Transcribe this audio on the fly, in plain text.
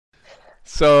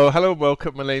So, hello and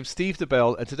welcome. My name's Steve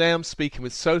DeBell, and today I'm speaking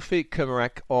with Sophie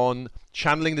Kummerak on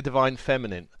channeling the Divine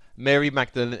Feminine, Mary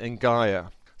Magdalene and Gaia.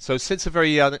 So, since a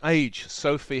very young age,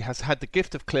 Sophie has had the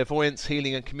gift of clairvoyance,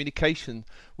 healing, and communication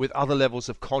with other levels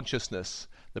of consciousness,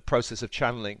 the process of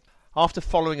channeling. After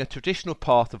following a traditional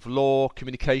path of law,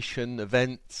 communication,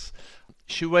 events,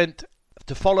 she went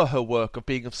to follow her work of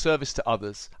being of service to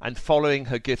others and following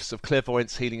her gifts of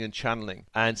clairvoyance, healing and channeling.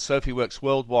 And Sophie works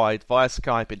worldwide via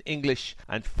Skype in English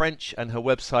and French, and her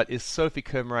website is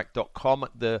sophiekummerak.com.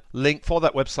 The link for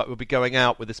that website will be going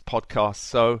out with this podcast.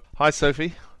 So, hi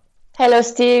Sophie. Hello,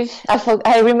 Steve.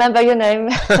 I remember your name.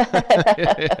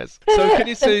 Yes. So can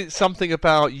you say something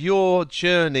about your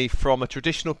journey from a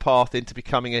traditional path into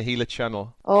becoming a healer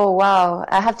channel? Oh, wow.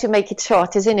 I have to make it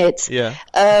short, isn't it? Yeah.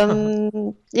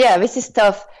 Yeah, this is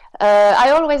tough. I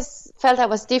always felt I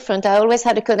was different. I always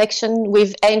had a connection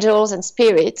with angels and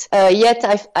spirit, yet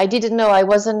I didn't know. I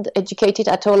wasn't educated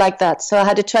at all like that. So I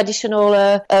had a traditional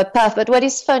path. But what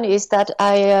is funny is that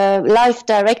life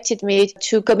directed me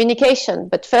to communication.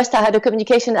 But first I had a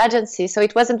communication agency, so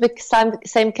it wasn't the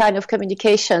same kind of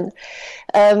communication.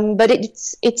 But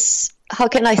it's how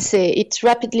can I say? It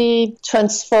rapidly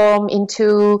transformed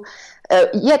into...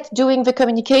 yet doing the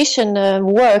communication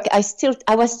work,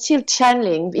 I was still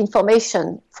channeling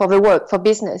information for the work, for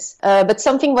business, but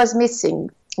something was missing.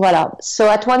 Voila. So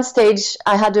at one stage,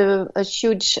 I had a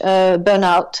huge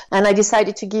burnout, and I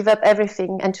decided to give up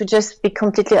everything and to just be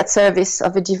completely at service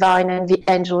of the divine and the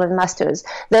angel and masters.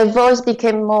 Their voice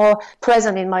became more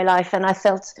present in my life, and I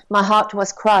felt my heart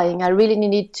was crying. I really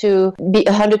needed to be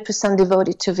 100%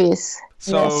 devoted to this.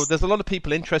 So Yes. There's a lot of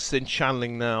people interested in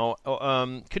channeling now.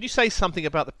 Could you say something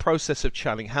about the process of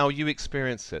channeling, how you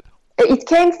experience it? It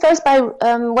came first by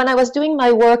when I was doing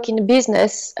my work in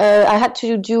business. I had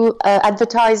to do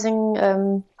advertising.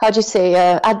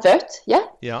 Advert? Yeah.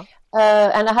 Yeah.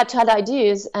 And I had to have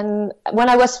ideas. And when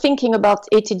I was thinking about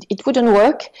it wouldn't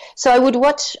work. So I would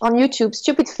watch on YouTube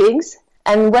stupid things.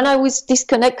 And when I would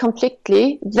disconnect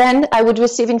completely, then I would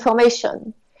receive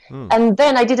information. And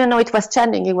then I didn't know it was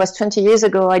channeling. It was 20 years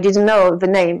ago. I didn't know the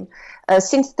name.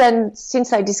 Since then,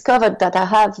 since I discovered that I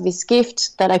have this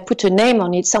gift, that I put a name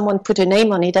on it, someone put a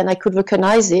name on it and I could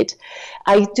recognize it,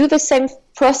 I do the same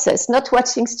process, not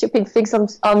watching stupid things on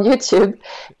YouTube,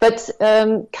 but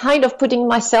kind of putting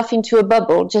myself into a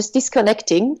bubble, just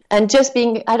disconnecting and just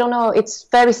being, I don't know, it's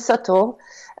very subtle.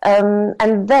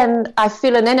 And then I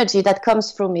feel an energy that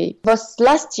comes through me. Those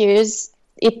last years,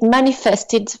 it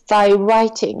manifested by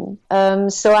writing.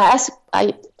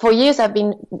 For years I've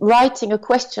been writing a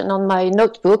question on my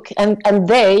notebook, and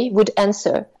they would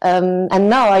answer. And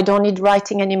now I don't need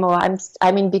writing anymore.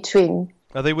 I'm in between.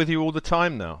 Are they with you all the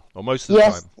time now, or most of the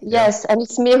time? Yes, and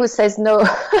it's me who says no.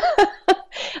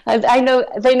 And I know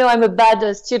they know I'm a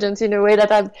bad student in a way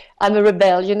that I'm a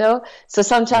rebel, you know. So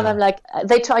sometimes I'm like,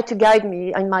 they try to guide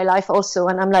me in my life also,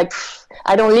 and I'm like,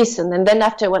 I don't listen. And then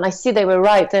after, when I see they were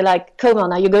right, they're like, come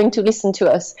on, are you going to listen to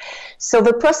us? So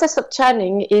the process of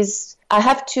channeling is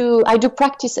I do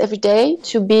practice every day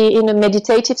to be in a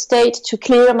meditative state to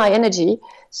clear my energy.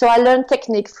 So I learned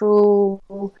technique through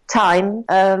time.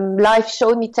 Life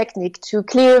showed me technique to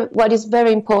clear. What is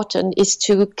very important is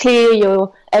to clear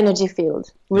your energy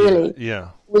field, really.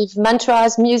 Yeah. With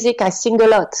mantras, music, I sing a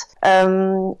lot.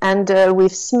 And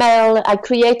with smell, I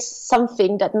create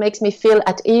something that makes me feel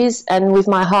at ease and with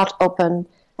my heart open.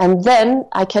 And then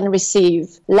I can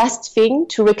receive. Last thing,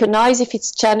 to recognize if it's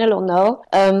channel or no,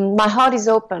 my heart is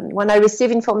open. When I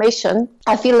receive information,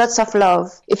 I feel lots of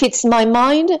love. If it's my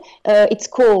mind, it's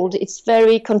cold. It's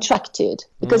very contracted.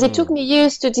 Because it took me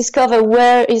years to discover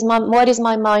what is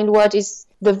my mind, what is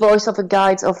the voice of the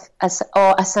guides or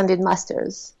ascended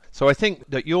masters. So I think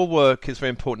that your work is very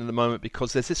important at the moment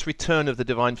because there's this return of the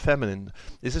Divine Feminine.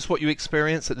 Is this what you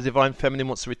experience, that the Divine Feminine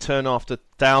wants to return after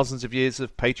thousands of years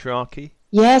of patriarchy?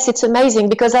 Yes, it's amazing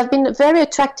because I've been very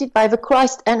attracted by the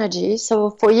Christ energy. So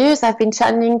for years I've been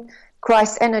channeling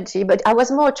Christ energy, but I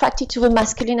was more attracted to the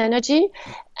masculine energy.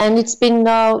 And it's been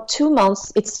now 2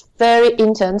 months. It's very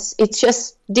intense. It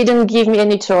just didn't give me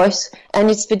any choice. And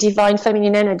it's the divine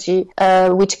feminine energy,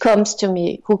 which comes to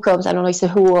me. Who comes? I don't know if it's a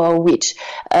who or which.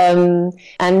 And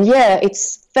yeah,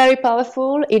 it's very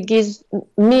powerful. It gives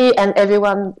me and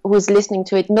everyone who's listening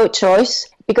to it no choice,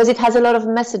 because it has a lot of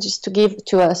messages to give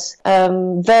to us.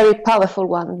 Very powerful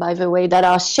one, by the way, that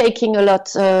are shaking a lot,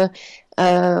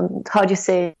 how do you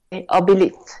say, our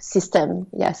belief system.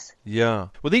 Yes. Yeah.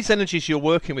 Well, these energies you're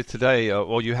working with today,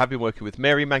 or you have been working with,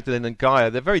 Mary Magdalene and Gaia,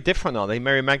 they're very different, aren't they?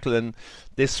 Mary Magdalene,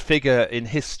 this figure in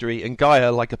history, and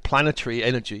Gaia, like a planetary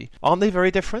energy. Aren't they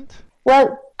very different?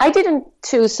 Well, I didn't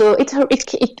choose, so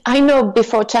I know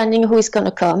before channeling who is going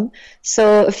to come.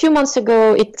 So a few months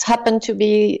ago, it happened to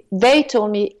be, they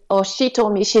told me, or she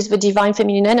told me she's the divine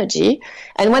feminine energy.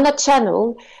 And when I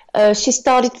channel, she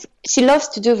loves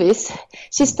to do this.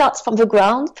 She starts from the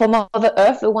ground, from Mother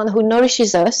Earth, the one who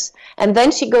nourishes us. And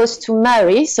then she goes to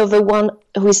Mary, so the one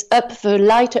who is up, the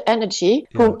lighter energy,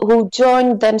 who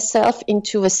join themselves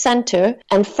into a center.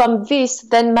 And from this,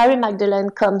 then Mary Magdalene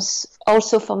comes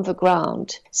also from the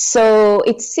ground. So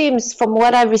it seems from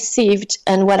what I received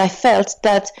and what I felt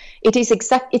that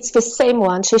it's the same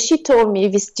one. So she told me,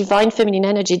 this divine feminine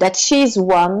energy, that she's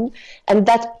one, and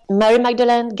that Mary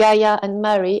Magdalene, Gaia, and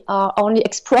Mary are only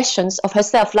expressions of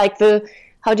herself, like the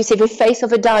face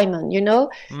of a diamond, you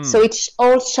know? So it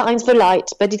all shines the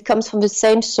light, but it comes from the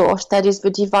same source, that is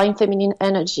the divine feminine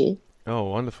energy. Oh,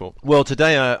 wonderful. Well,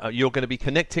 today you're going to be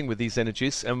connecting with these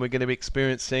energies, and we're going to be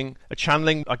experiencing a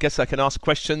channeling. I guess I can ask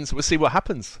questions. We'll see what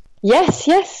happens. Yes.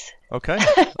 Okay.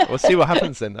 We'll see what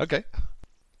happens then. Okay.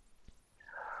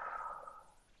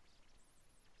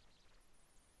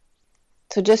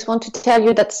 So just want to tell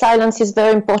you that silence is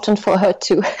very important for her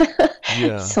too.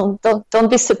 Yeah. So don't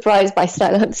be surprised by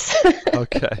silence.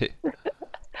 Okay.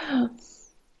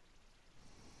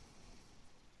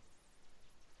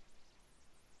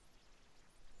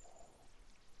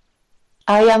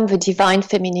 I am the divine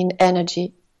feminine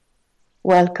energy.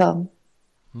 Welcome.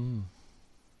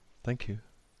 Thank you.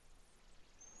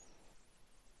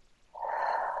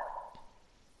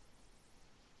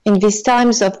 In these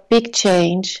times of big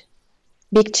changes,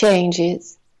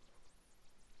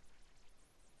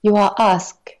 you are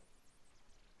asked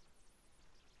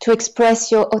to express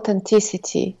your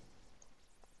authenticity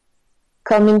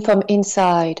coming from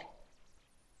inside.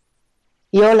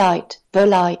 Your light,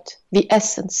 the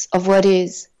essence of what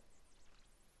is,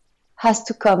 has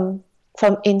to come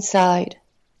from inside.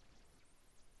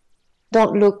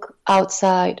 Don't look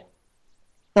outside.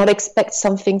 Don't expect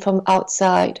something from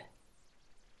outside.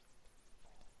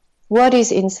 What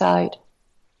is inside?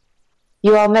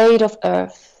 You are made of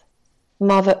earth,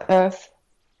 Mother Earth,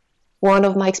 one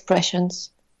of my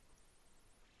expressions.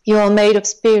 You are made of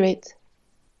spirit,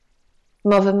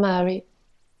 Mother Mary.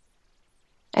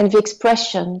 And the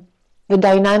expression, the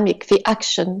dynamic, the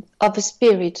action of the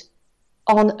spirit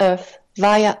on earth,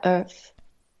 via earth,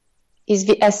 is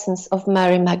the essence of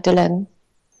Mary Magdalene.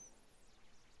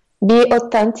 Be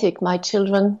authentic, my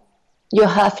children. You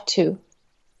have to.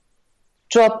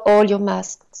 Drop all your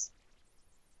masks.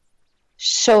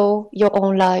 Show your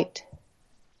own light.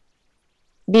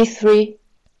 Be free.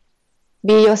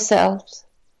 Be yourselves.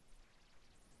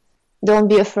 Don't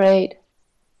be afraid.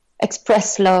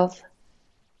 Express love.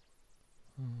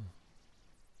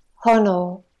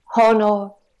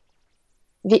 Honor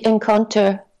the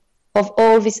encounter of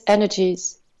all these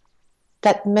energies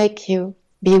that make you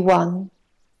be one.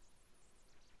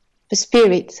 The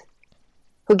Spirit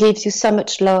who gives you so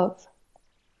much love.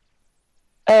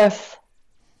 Earth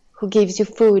who gives you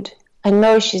food and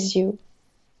nourishes you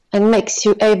and makes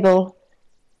you able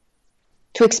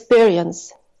to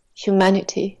experience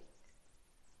humanity.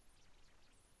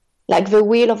 Like the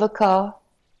wheel of a car,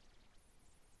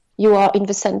 you are in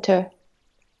the center,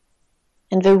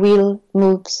 and the wheel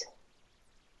moves.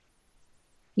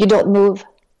 You don't move,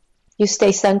 you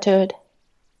stay centered.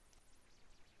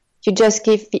 You just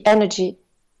give the energy,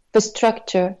 the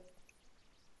structure,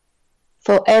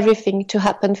 for everything to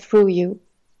happen through you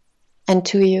and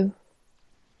to you.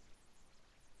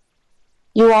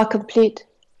 You are complete.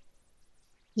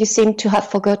 You seem to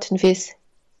have forgotten this.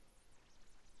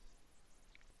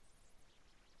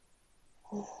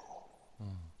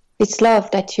 This love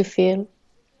that you feel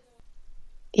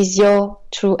is your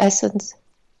true essence.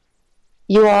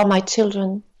 You are my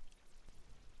children.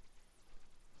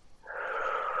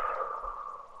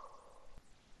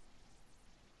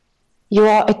 You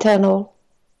are eternal.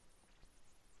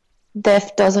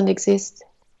 Death doesn't exist.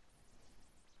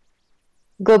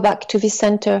 Go back to this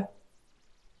center.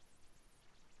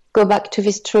 Go back to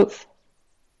this truth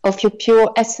of your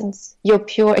pure essence, your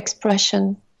pure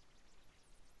expression.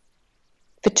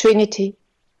 The Trinity,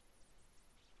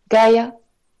 Gaia,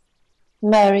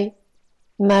 Mary,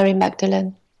 Mary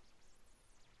Magdalene.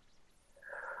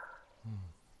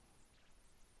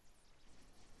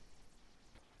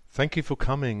 Thank you for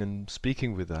coming and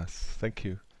speaking with us. Thank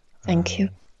you. Thank you.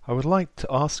 I would like to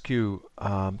ask you,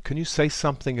 can you say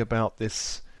something about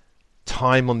this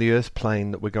time on the earth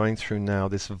plane that we're going through now,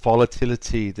 this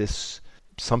volatility, this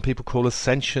some people call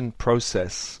ascension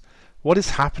process? What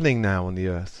is happening now on the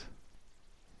earth?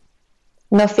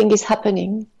 Nothing is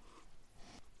happening,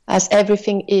 as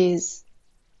everything is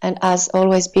and has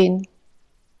always been.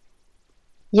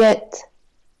 Yet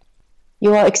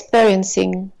you are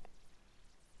experiencing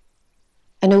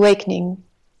an awakening,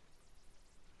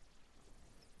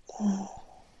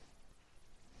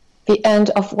 the end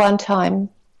of one time,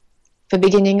 the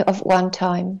beginning of one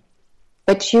time.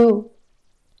 But you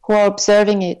who are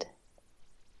observing it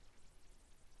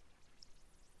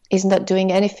is not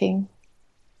doing anything.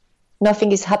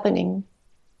 Nothing is happening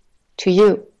to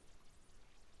you.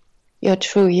 Your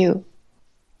true you.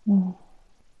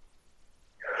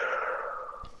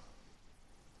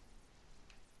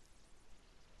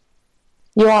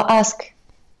 You are asked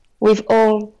with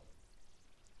all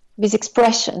these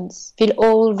expressions, with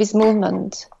all this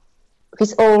movement,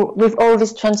 with all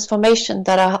this transformation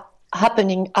that are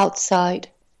happening outside,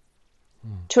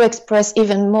 to express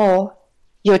even more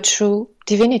your true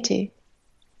divinity.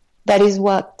 That is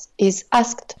what is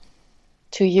asked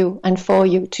to you and for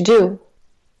you to do.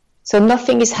 So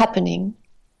nothing is happening,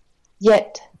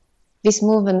 yet this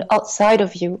movement outside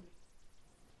of you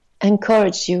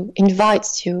encourages you,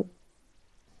 invites you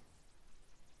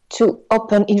to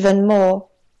open even more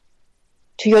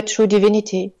to your true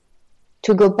divinity,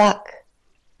 to go back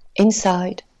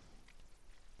inside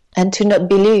and to not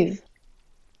believe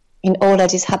in all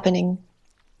that is happening.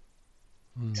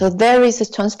 So there is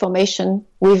a transformation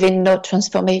within no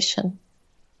transformation.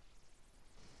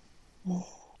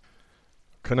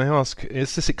 Can I ask,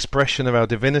 is this expression of our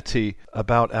divinity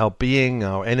about our being,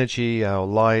 our energy, our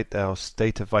light, our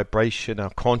state of vibration,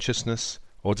 our consciousness?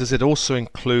 Or does it also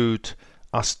include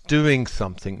us doing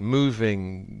something,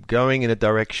 moving, going in a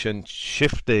direction,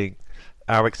 shifting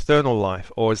our external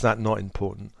life? Or is that not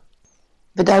important?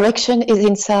 The direction is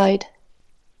inside.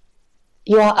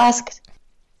 You are asked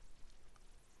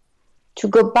to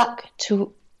go back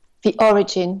to the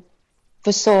origin,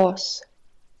 the source.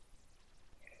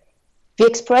 The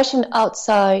expression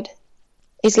outside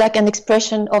is like an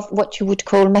expression of what you would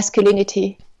call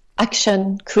masculinity,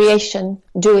 action, creation,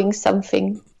 doing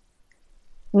something.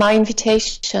 My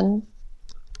invitation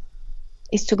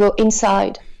is to go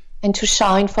inside and to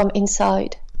shine from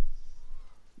inside.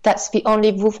 That's the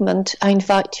only movement I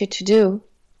invite you to do.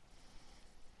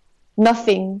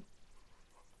 Nothing.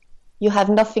 You have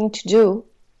nothing to do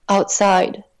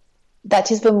outside. That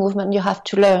is the movement you have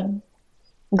to learn.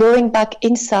 Going back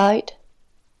inside,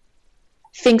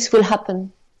 things will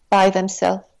happen by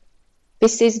themselves.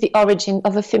 This is the origin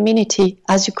of a femininity,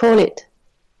 as you call it.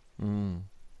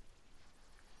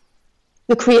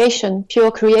 The creation,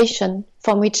 pure creation,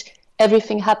 from which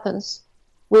everything happens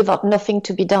without nothing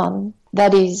to be done.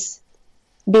 That is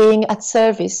being at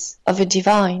service of a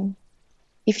divine.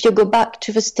 If you go back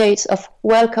to the states of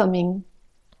welcoming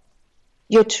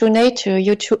your true nature,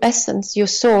 your true essence, your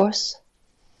source,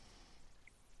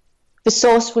 the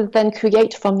source will then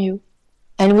create from you,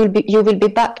 and you will be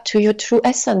back to your true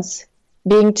essence,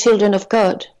 being children of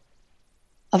God,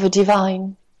 of a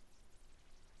divine,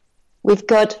 with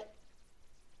God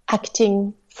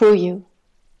acting through you.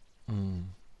 Can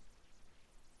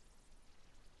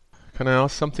I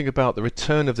ask something about the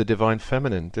return of the divine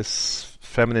feminine, this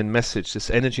feminine message, this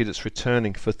energy that's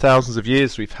returning? For thousands of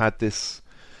years we've had this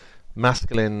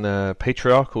masculine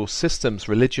patriarchal systems,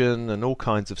 religion and all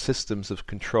kinds of systems of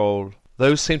control.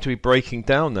 Those seem to be breaking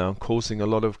down now, causing a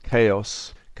lot of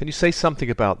chaos. Can you say something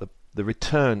about the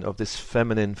return of this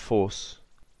feminine force?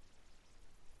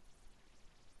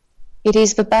 It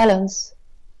is the balance.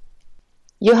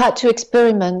 You had to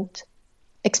experience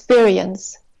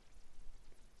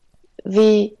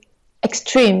the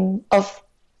extreme of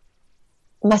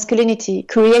masculinity,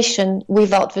 creation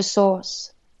without the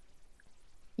source.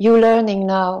 You learning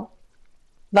now,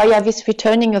 via this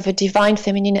returning of a divine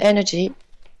feminine energy,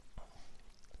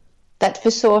 that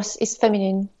the source is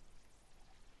feminine.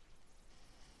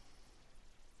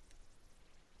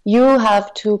 You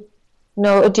have to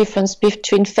know a difference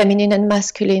between feminine and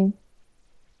masculine.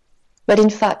 But in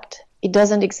fact, it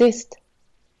doesn't exist.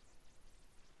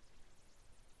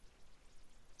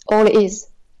 All is.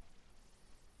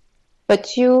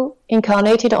 But you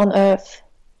incarnated on Earth,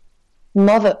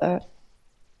 Mother Earth,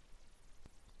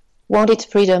 wanted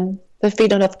freedom, the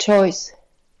freedom of choice,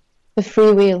 the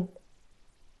free will.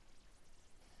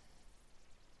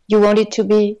 You wanted to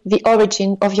be the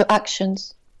origin of your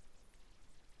actions,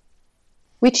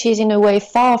 which is in a way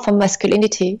far from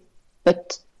masculinity,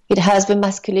 but it has the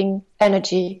masculine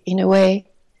energy in a way.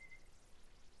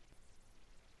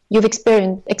 You've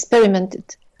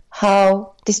experimented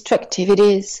how destructive it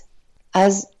is,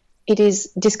 as it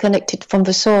is disconnected from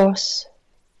the source.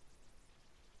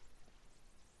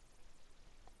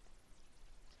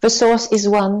 The source is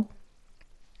one,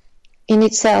 in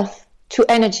itself, two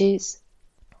energies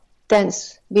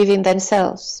dance within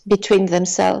themselves, between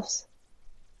themselves.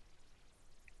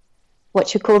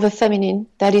 What you call the feminine,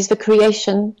 that is the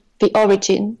creation, the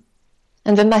origin,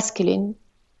 and the masculine,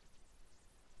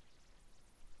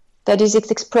 that is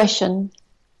its expression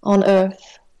on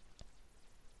earth.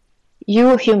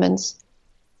 You humans,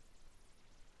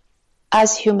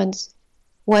 as humans,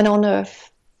 went on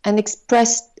earth and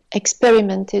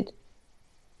experimented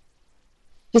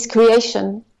this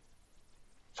creation,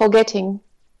 forgetting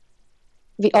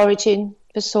the origin,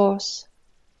 the source.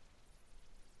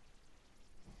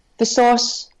 The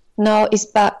source now is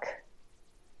back,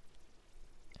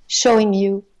 showing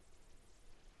you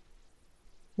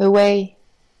the way,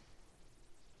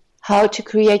 how to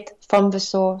create from the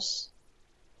source.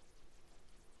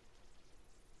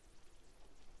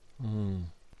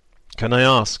 Can I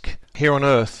ask, here on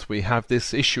Earth we have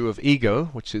this issue of ego,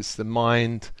 which is the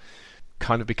mind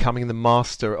kind of becoming the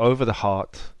master over the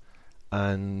heart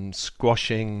and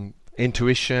squashing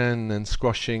intuition and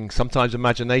squashing sometimes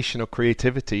imagination or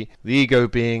creativity. The ego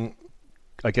being,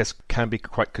 I guess, can be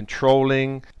quite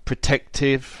controlling,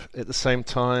 protective at the same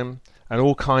time, and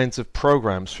all kinds of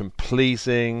programs from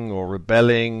pleasing or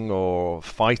rebelling or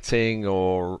fighting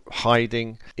or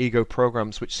hiding, ego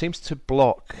programs, which seems to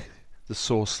block the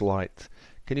source light.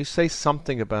 Can you say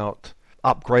something about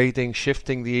upgrading,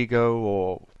 shifting the ego,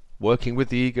 or working with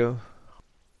the ego?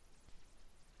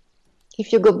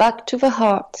 If you go back to the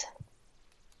heart,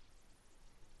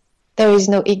 there is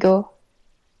no ego.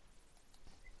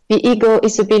 The ego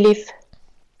is a belief.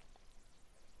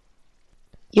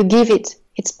 You give it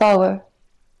its power.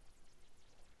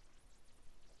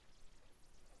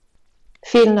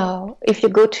 Feel now, if you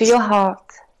go to your heart,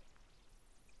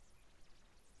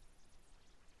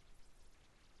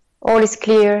 all is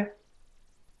clear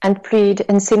and fluid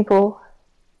and simple.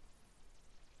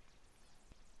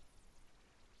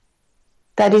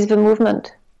 That is the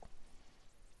movement.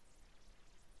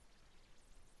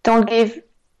 Don't give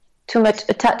too much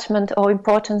attachment or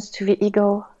importance to the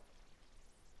ego.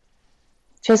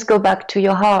 Just go back to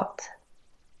your heart,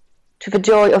 to the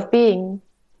joy of being,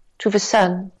 to the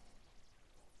sun.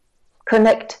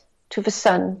 Connect to the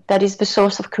sun, that is the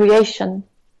source of creation.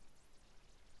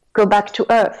 Go back to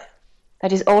earth,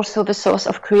 that is also the source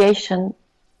of creation.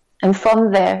 And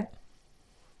from there,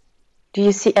 do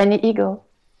you see any ego?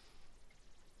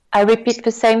 I repeat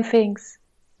the same things.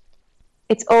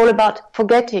 It's all about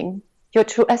forgetting your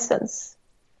true essence.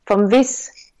 From this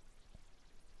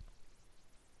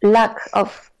lack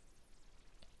of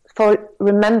for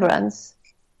remembrance,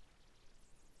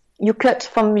 you cut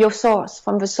from your source,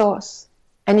 from the source,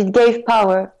 and it gave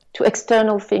power to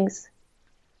external things.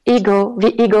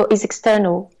 The ego is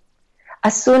external.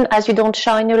 As soon as you don't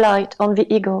shine your light on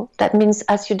the ego, that means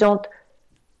as you don't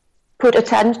put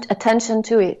attention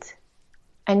to it,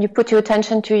 and you put your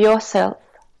attention to yourself,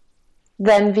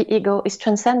 then the ego is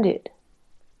transcended.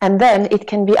 And then it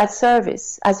can be at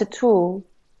service, as a tool.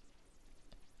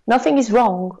 Nothing is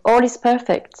wrong, all is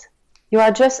perfect. You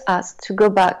are just asked to go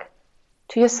back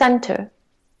to your center.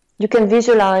 You can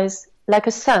visualize like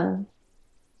a sun,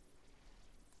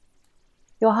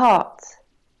 your heart.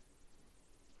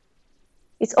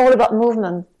 It's all about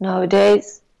movement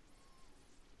nowadays.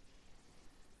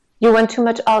 You went too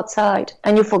much outside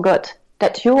and you forgot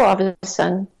that you are the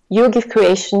sun. You give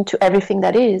creation to everything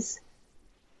that is.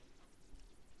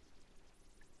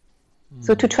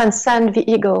 So to transcend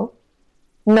the ego,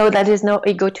 know that there is no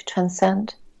ego to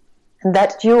transcend. And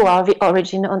that you are the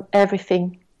origin on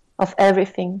everything, of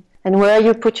everything. And where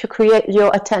you put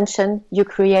your attention, you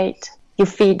create, you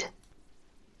feed.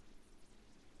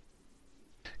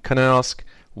 Can I ask,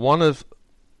 one of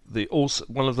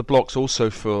the blocks also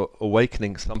for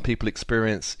awakening some people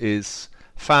experience is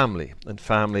family, and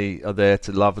family are there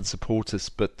to love and support us,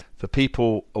 but for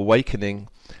people awakening,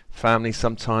 family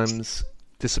sometimes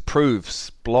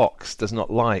disapproves, blocks, does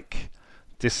not like,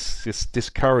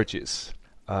 discourages.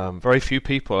 Very few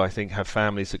people, I think, have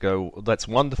families that go, that's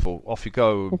wonderful, off you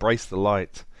go, embrace the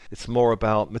light. It's more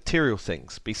about material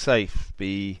things, be safe,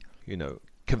 be,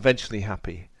 conventionally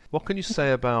happy. What can you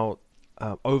say about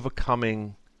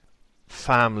overcoming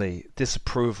family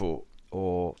disapproval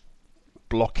or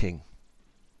blocking?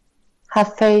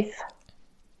 Have faith.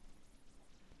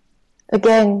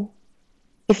 Again,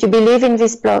 if you believe in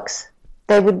these blocks,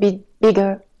 they would be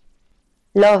bigger.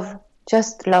 Love,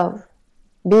 just love,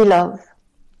 be love.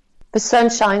 The sun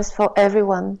shines for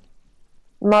everyone.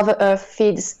 Mother Earth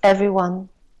feeds everyone.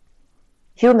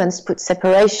 Humans put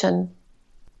separation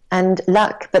and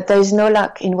lack, but there is no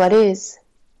lack in what is.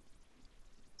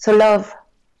 So love,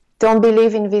 don't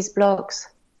believe in these blocks.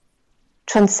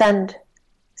 Transcend,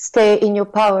 stay in your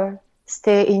power,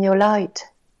 stay in your light,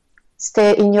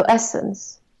 stay in your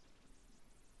essence,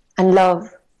 and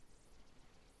love.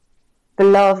 The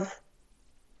love,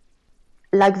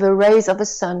 like the rays of the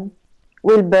sun,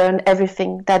 will burn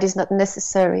everything that is not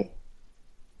necessary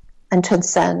and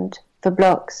transcend the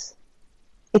blocks.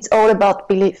 It's all about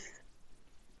belief,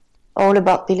 all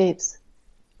about beliefs.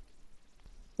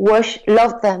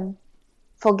 Love them,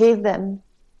 forgive them,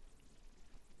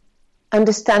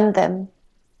 understand them,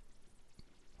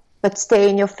 but stay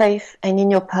in your faith and in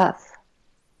your path.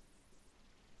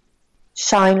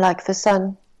 Shine like the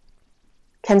sun.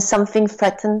 Can something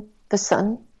threaten the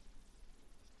sun?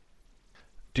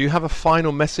 Do you have a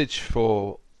final message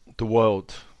for the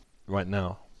world right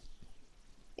now?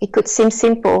 It could seem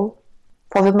simple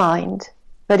for the mind,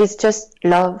 but it's just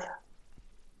love.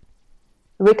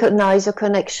 Recognize your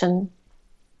connection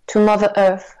to Mother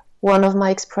Earth, one of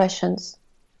my expressions,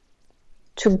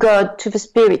 to God, to the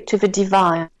Spirit, to the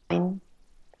Divine,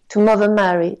 to Mother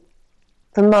Mary,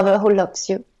 the Mother who loves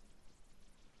you,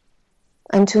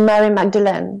 and to Mary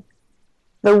Magdalene,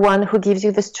 the one who gives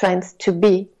you the strength to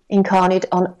be incarnate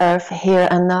on earth here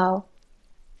and now.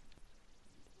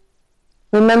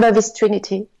 Remember this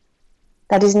Trinity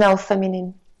that is now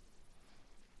feminine.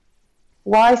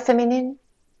 Why feminine?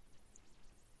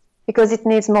 Because it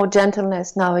needs more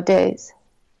gentleness nowadays.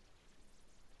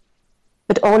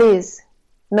 But all is,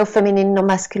 no feminine, no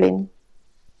masculine.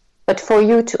 But for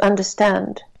you to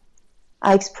understand,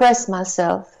 I express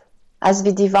myself as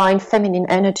the divine feminine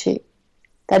energy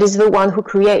that is the one who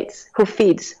creates, who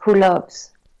feeds, who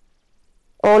loves.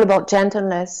 All about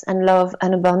gentleness and love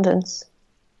and abundance.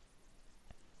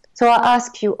 So I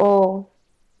ask you all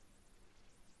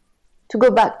to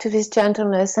go back to this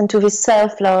gentleness and to this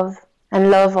self-love and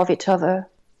love of each other,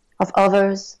 of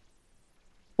others.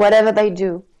 Whatever they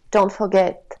do, don't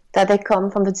forget that they come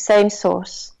from the same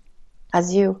source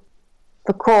as you,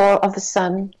 the core of the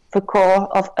sun, the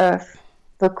core of earth,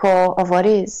 the core of what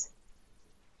is.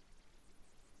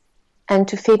 And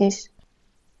to finish,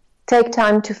 take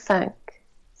time to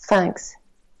thanks.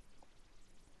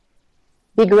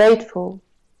 Be grateful.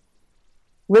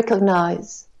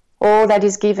 Recognize all that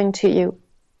is given to you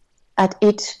at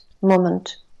each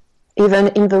moment, even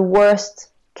in the worst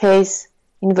case,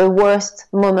 in the worst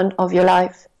moment of your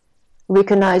life.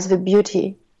 Recognize the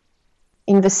beauty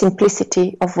in the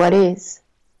simplicity of what is.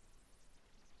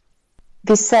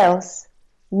 These cells,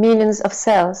 millions of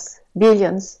cells,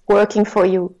 billions, working for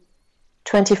you,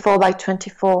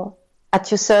 24/24,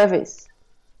 at your service.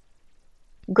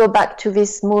 Go back to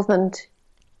this movement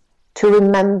to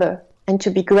remember and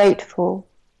to be grateful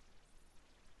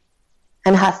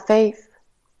and have faith.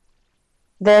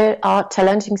 There are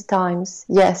challenging times,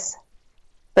 yes,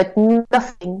 but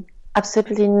nothing,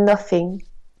 absolutely nothing,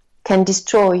 can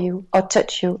destroy you or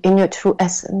touch you in your true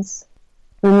essence.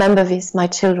 Remember this, my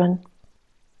children.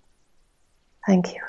 Thank you.